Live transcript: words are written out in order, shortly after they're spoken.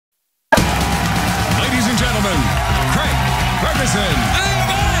Ferguson.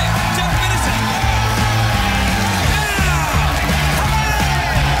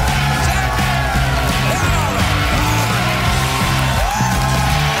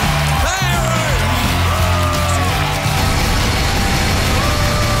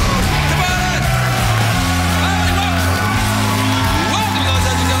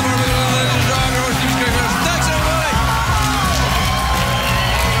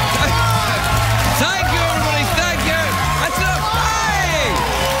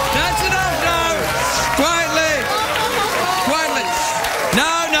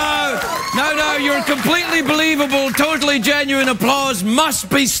 Completely believable, totally genuine applause must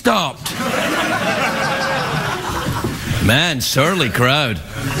be stopped. Man, surly crowd.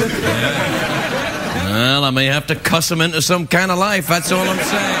 Yeah. Well, I may have to cuss them into some kind of life, that's all I'm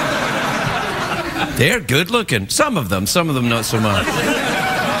saying. They're good looking. Some of them not so much.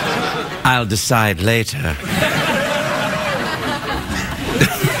 I'll decide later.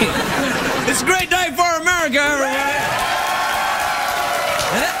 It's a great day for America, everybody.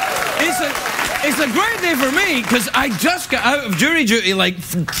 It's a great day for me because I just got out of jury duty like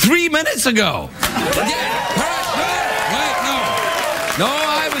 3 minutes ago. No,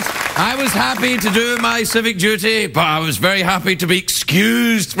 I was happy to do my civic duty, but I was very happy to be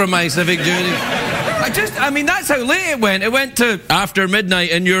excused from my civic duty. I mean, that's how late it went. It went to after midnight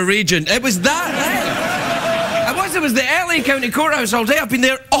in your region. It was that late. It was the LA County Courthouse all day. I've been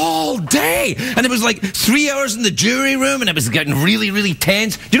there all day, and it was like 3 hours in the jury room, and it was getting really, really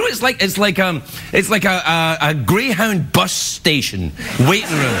tense. Do you know what it's like? It's like a Greyhound bus station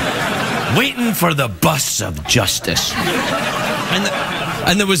waiting room, waiting for the bus of justice.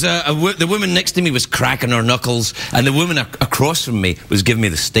 And there was the woman next to me was cracking her knuckles, and the woman across from me was giving me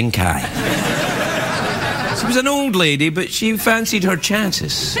the stink eye. She was an old lady, but she fancied her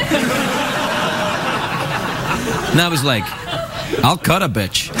chances. And I was like, I'll cut a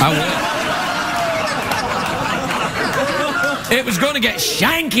bitch. It was going to get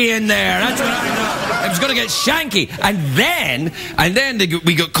shanky in there. That's what I know. It was going to get shanky. And then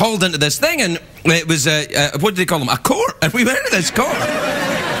we got called into this thing, and it was, what do they call them? A court. And we went into this court.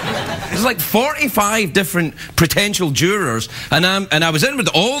 There's like 45 different potential jurors, and I was in with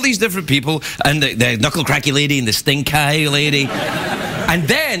all these different people, and the knuckle cracky lady and the stink eye lady. And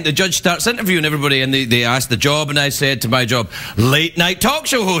then the judge starts interviewing everybody, and they asked the job, and I said to my job, late night talk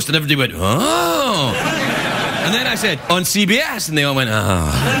show host, and everybody went, oh. And then I said, on CBS, and they all went,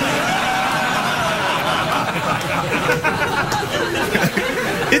 oh.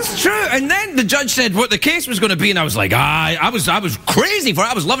 It's true. And then the judge said what the case was going to be, and I was like, I was crazy for it.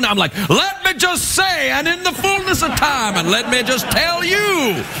 I was loving it. I'm like, let me just say, and in the fullness of time, and let me just tell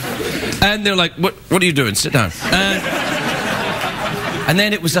you. And they're like, what are you doing? Sit down. And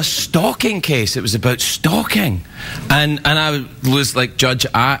then it was a stalking case. It was about stalking. And I was like, Judge,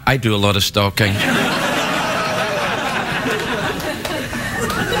 I do a lot of stalking.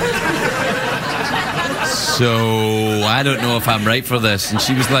 So I don't know if I'm right for this. And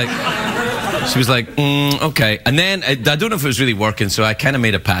she was like, okay. And then I don't know if it was really working, so I kind of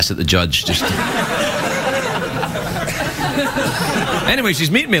made a pass at the judge. Just anyway,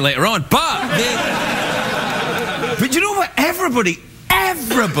 she's meeting me later on. But you know what? Everybody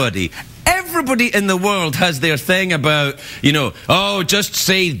in the world has their thing about, you know, oh, just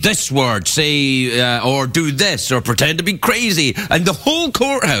say this word, or do this, or pretend to be crazy. And the whole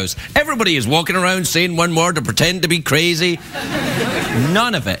courthouse, everybody is walking around saying one word or pretend to be crazy.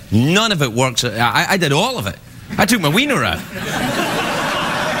 None of it works. I did all of it. I took my wiener out.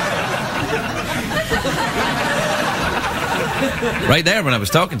 Right there when I was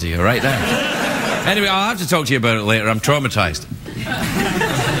talking to you, right there. Anyway, I'll have to talk to you about it later. I'm traumatized.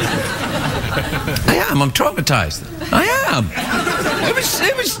 I'm traumatized. I am. It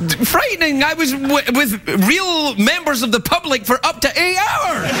was frightening. I was with real members of the public for up to 8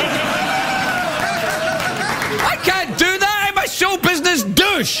 hours. I can't do that. I'm a show business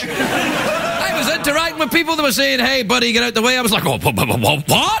douche. I was interacting with people that were saying, hey, buddy, get out the way. I was like, oh,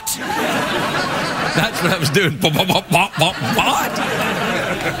 what? That's what I was doing. What?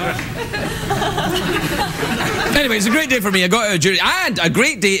 Anyway, it's a great day for me. I got out of jury. And a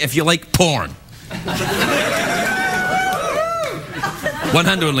great day if you like porn. One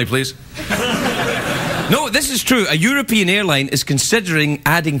hand only, please. No, this is true. A European airline is considering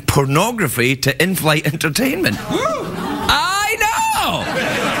adding pornography to in-flight entertainment. I know!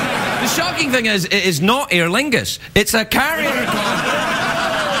 The shocking thing is, it is not Aer Lingus. It's a carrier.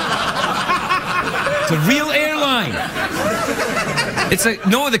 It's a real airline.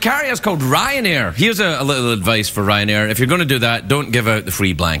 No, the carrier's called Ryanair. Here's a little advice for Ryanair. If you're going to do that, don't give out the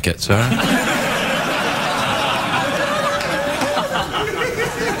free blankets, all right?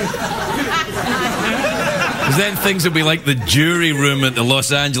 Because then things will be like the jury room at the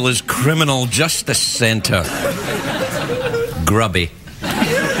Los Angeles Criminal Justice Center. Grubby.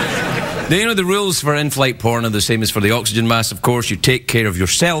 Now, you know, the rules for in-flight porn are the same as for the oxygen mask. Of course, you take care of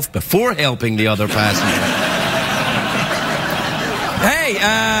yourself before helping the other passenger. Hey,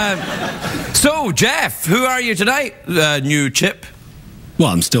 so, Jeff, who are you tonight? New chip? Well,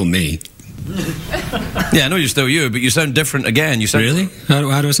 I'm still me. Yeah, I know you're still you, but you sound different again. You sound... Really?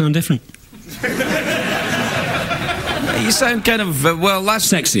 How do I sound different? You sound kind of, well,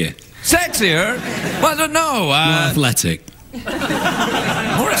 last... Sexier. Sexier? Well, I don't know. More athletic.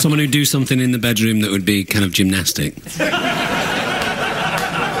 Someone who'd do something in the bedroom that would be kind of gymnastic. Do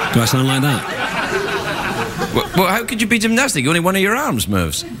I sound like that? Well, how could you be gymnastic? Only one of your arms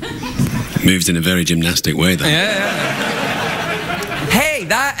moves. Moves in a very gymnastic way, though. Yeah. Hey,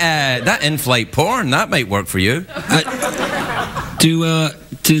 that in-flight porn, that might work for you.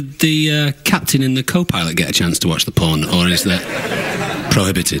 Did the captain and the co-pilot get a chance to watch the porn, or is that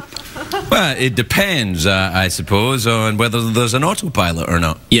prohibited? Well, it depends, I suppose, on whether there's an autopilot or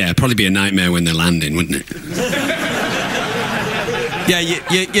not. Yeah, it'd probably be a nightmare when they're landing, wouldn't it? Yeah,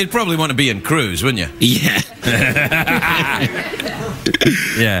 you'd probably want to be in cruise, wouldn't you? Yeah.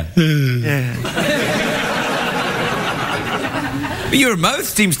 Yeah. But your mouth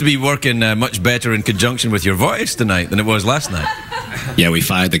seems to be working much better in conjunction with your voice tonight than it was last night. Yeah, we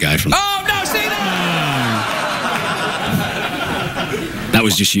fired the guy from... Oh, no, see that? That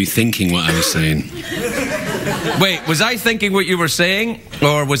was just you thinking what I was saying. Wait, was I thinking what you were saying,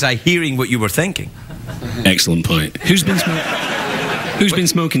 or was I hearing what you were thinking? Excellent point. Who's been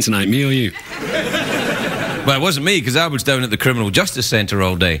smoking tonight, me or you? Well, it wasn't me, because I was down at the Criminal Justice Centre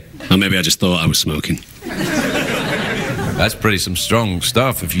all day. Or maybe I just thought I was smoking. That's pretty some strong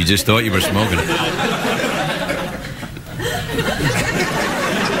stuff if you just thought you were smoking it.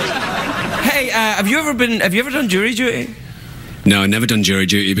 Hey, have you ever done jury duty? No, I've never done jury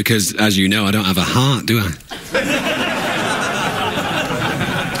duty because, as you know, I don't have a heart, do I?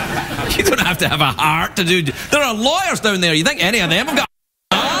 You don't have to have a heart to do... There are lawyers down there. You think any of them have got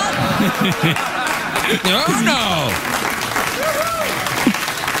a heart? No.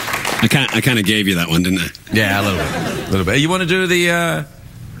 I kind of gave you that one, didn't I? Yeah, a little bit. You want to do the...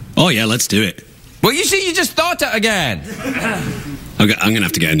 Oh, yeah, let's do it. Well, you see, you just thought it again. I'm going to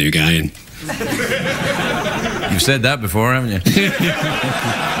have to get a new guy in. You've said that before, haven't you?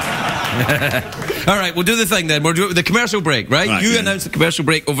 All right, we'll do the thing then. We'll do it with the commercial break, right? You announce the commercial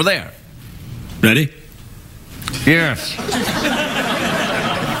break over there. Ready? Yes.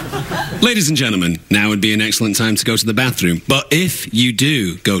 Ladies and gentlemen, now would be an excellent time to go to the bathroom. But if you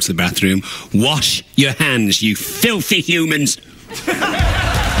do go to the bathroom, wash your hands, you filthy humans.